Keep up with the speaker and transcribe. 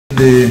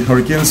The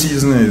hurricane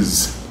season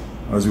is,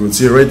 as you would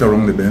say, right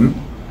around the bend,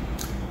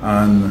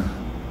 and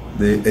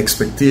the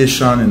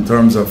expectation in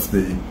terms of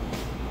the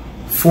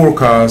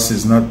forecast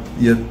is not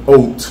yet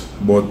out,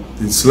 but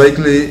it's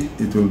likely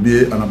it will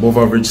be an above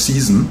average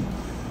season,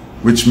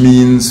 which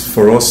means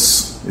for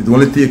us it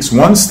only takes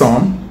one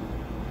storm,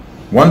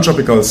 one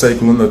tropical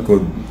cyclone that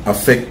could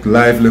affect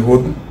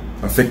livelihood,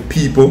 affect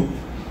people,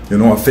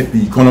 affect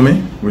the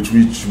economy, which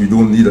we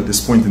don't need at this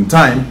point in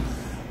time.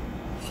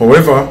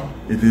 However,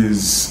 it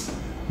is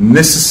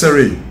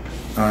necessary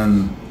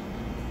and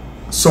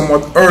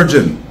somewhat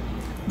urgent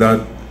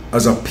that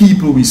as a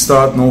people we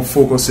start now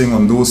focusing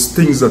on those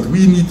things that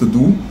we need to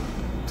do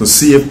to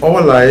save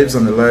our lives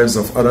and the lives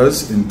of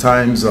others in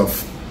times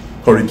of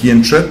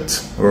hurricane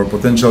threat or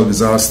potential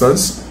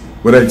disasters,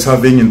 whether it's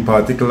having in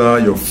particular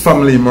your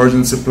family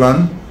emergency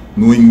plan,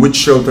 knowing which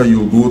shelter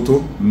you'll go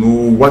to,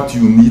 know what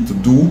you need to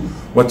do,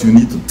 what you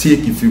need to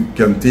take if you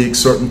can take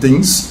certain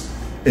things,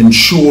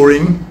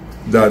 ensuring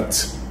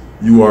that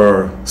you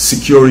are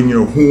securing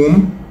your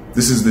home.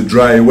 This is the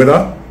dry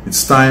weather.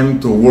 It's time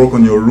to work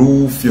on your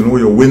roof,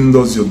 your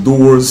windows, your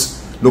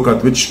doors. Look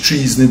at which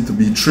trees need to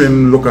be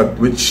trimmed. Look at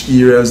which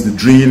areas the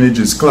drainage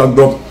is clogged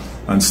up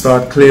and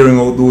start clearing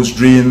out those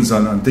drains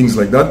and things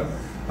like that.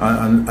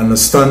 And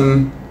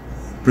understand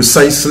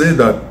precisely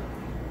that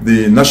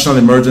the National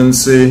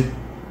Emergency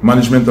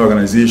Management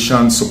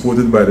Organization,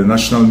 supported by the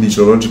National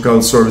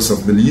Meteorological Service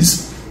of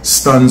Belize,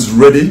 stands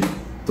ready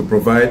to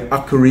provide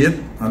accurate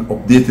and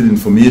updated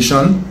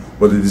information.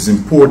 But it is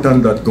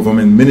important that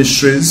government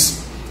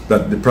ministries,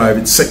 that the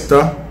private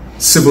sector,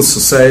 civil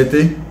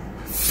society,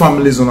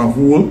 families on a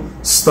whole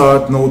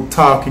start now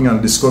talking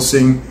and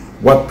discussing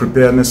what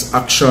preparedness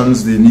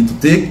actions they need to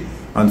take,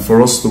 and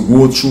for us to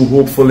go through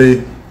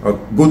hopefully a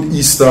good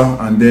Easter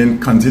and then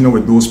continue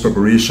with those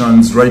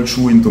preparations right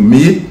through into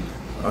May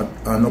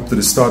and up to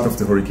the start of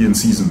the hurricane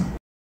season.